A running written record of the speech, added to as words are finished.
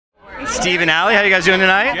Steve and Allie. How you guys doing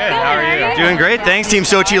tonight? Good. How are you? Doing great. Thanks, Team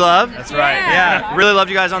Sochi Love. That's right. Yeah. Really loved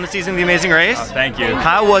you guys on the season of The Amazing Race. Oh, thank you.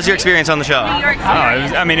 How was your experience on the show?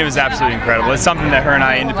 It was absolutely incredible. It's something that her and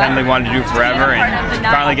I independently wanted to do forever, and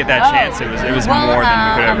finally get that chance. It was more than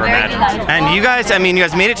we could ever imagine. And you guys, you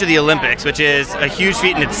guys made it to the Olympics, which is a huge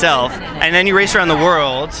feat in itself, and then you raced around the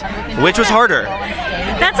world. Which was harder?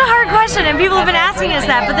 That's a hard question, and people have been asking us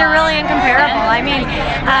that, but they're really incomparable. I mean,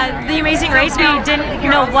 The Amazing Race, we didn't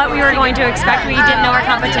know what we were going to expect. We didn't know our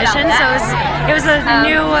competition, so it was a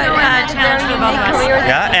new challenge for both of us.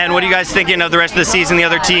 Yeah, and what are you guys thinking of the rest of the season, the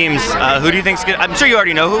other teams? Who do you think's good? I'm sure you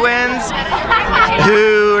already know who wins.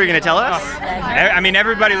 Who are you going to tell us? I mean,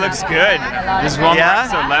 everybody looks good. There's one more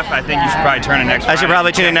episode left. I think you should probably turn in next Friday. I should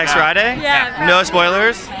probably tune in next Friday? Yeah. No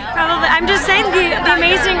spoilers? Probably. I'm just saying, the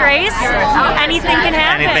Amazing Race, anything can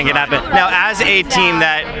happen. Anything can happen. Now, as a team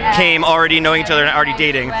that came already knowing each other and already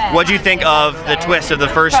dating, what do you think of the twist of the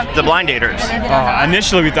blind daters?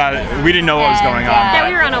 Initially, we thought we didn't know what was going on. Yeah,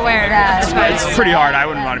 we were unaware. It's pretty hard. I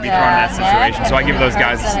wouldn't want to be thrown in that situation, so I give those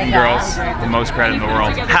guys and girls the most credit in the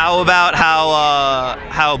world. How about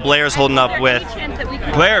how Blair's holding up with?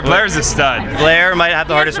 Blair's a stud. Blair might have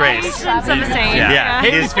the hardest race. Yeah.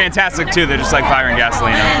 Hayden's fantastic too. They're just like fire and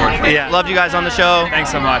gasoline, unfortunately. Yeah. Loved you guys on the show.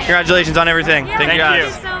 Thanks so much. Congratulations on everything. Thank you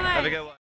guys. So